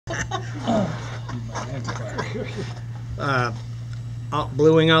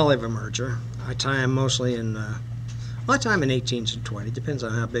Bluing olive emerger. I tie them mostly in, I tie them in 18s and 20. Depends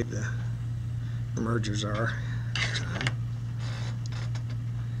on how big the emergers are.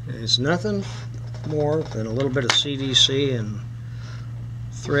 And it's nothing more than a little bit of CDC and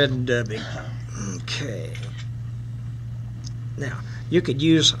thread dubbing. Okay. Now, you could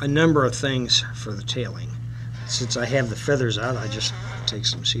use a number of things for the tailing. Since I have the feathers out, I just take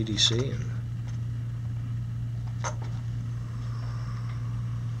some CDC and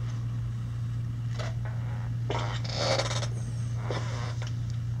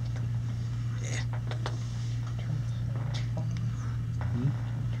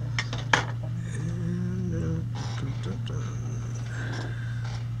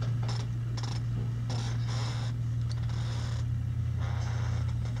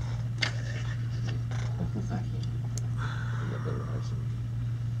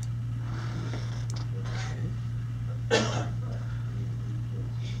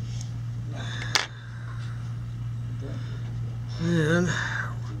and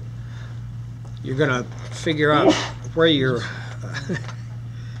you're going to figure out where you're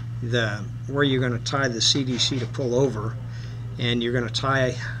where you're going to tie the CDC to pull over, and you're going to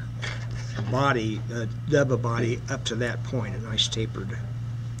tie a body, dub a body up to that point, a nice tapered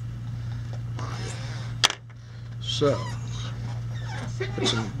body. So put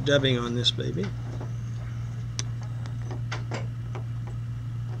some dubbing on this baby.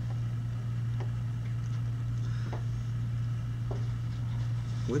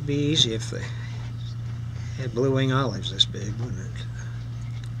 Would be easy if they had blue wing olives this big, wouldn't it?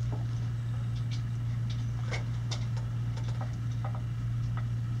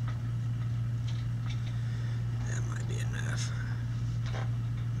 That might be enough.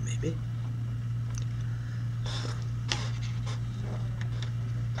 Maybe.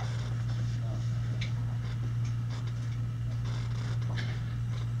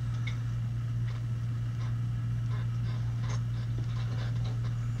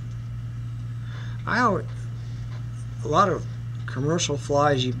 A lot of commercial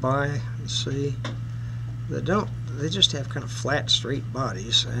flies you buy and see, they just have kind of flat, straight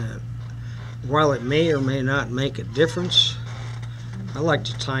bodies, and while it may or may not make a difference, I like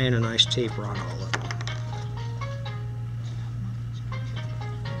to tie in a nice taper on all of them.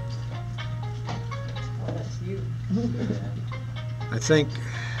 That's you. I think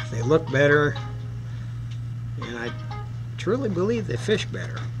they look better, and I truly believe they fish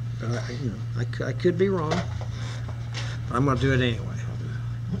better. I could be wrong. I'm going to do it anyway.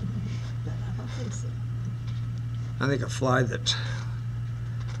 I think a fly that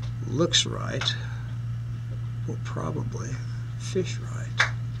looks right will probably fish right.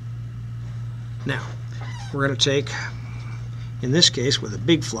 Now, we're going to take, in this case with a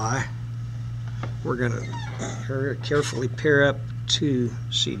big fly, we're going to carefully pair up two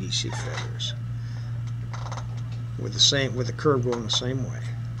CDC feathers with the curve going the same way.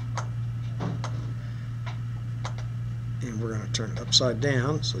 And we're going to turn it upside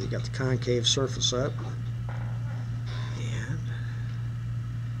down so you got the concave surface up and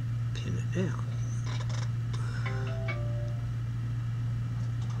pin it down.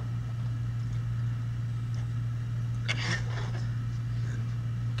 And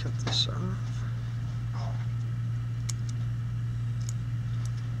cut this off.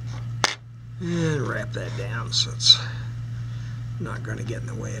 And wrap that down so it's not going to get in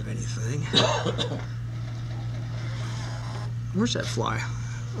the way of anything. Where's that fly?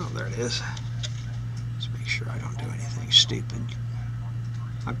 Oh, there it is. Let's make sure I don't do anything stupid.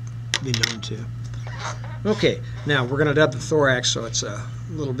 I've been known to. Okay, now we're going to dub the thorax so it's a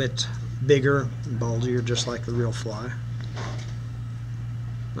little bit bigger and bulgier, just like the real fly.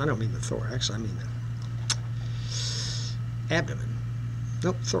 I don't mean the thorax, I mean the abdomen.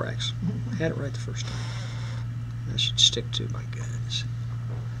 Nope, thorax. Had it right the first time. That should stick to my guns.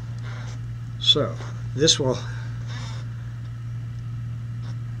 So, this will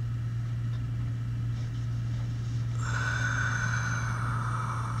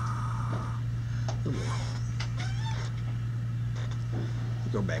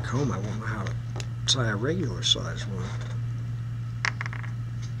go back home, I won't know how to tie a regular size one.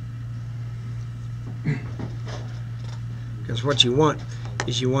 Because what you want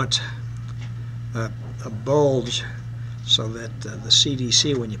is you want a bulge so that the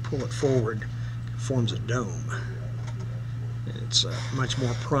CDC, when you pull it forward, forms a dome. It's much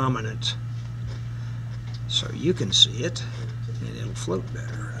more prominent so you can see it and it'll float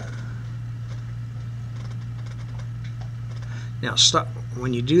better. Now stop,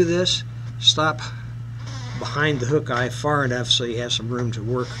 when you do this, stop behind the hook eye far enough so you have some room to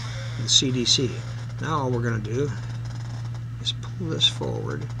work with CDC. Now all we're going to do is pull this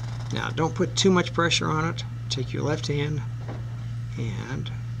forward. Now don't put too much pressure on it. Take your left hand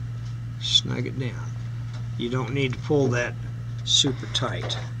and snug it down. You don't need to pull that super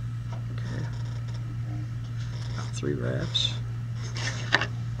tight. Okay. About 3 wraps.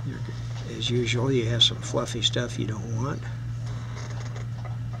 As usual, you have some fluffy stuff you don't want.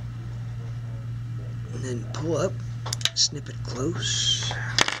 And then pull up, snip it close,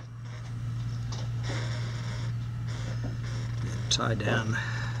 and tie down.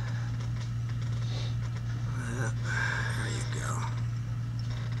 There you go.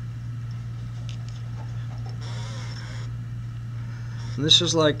 And this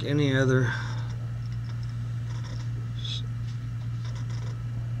is like any other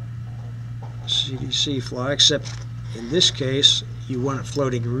CDC fly, except in this case you want it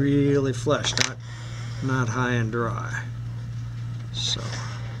floating really flush, not high and dry. So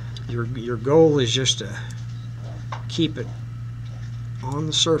your goal is just to keep it on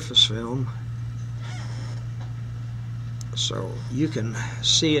the surface film so you can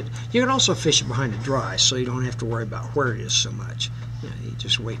see it. You can also fish it behind it dry, so you don't have to worry about where it is so much. You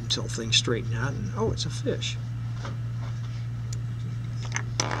just wait until things straighten out and oh, it's a fish.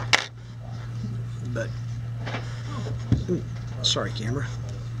 But sorry, camera.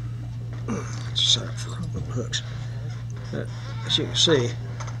 Let's set up for little hooks. But as you can see,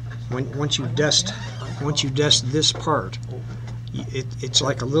 once you dust this part, it's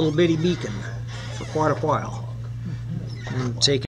like a little bitty beacon for quite a while. And take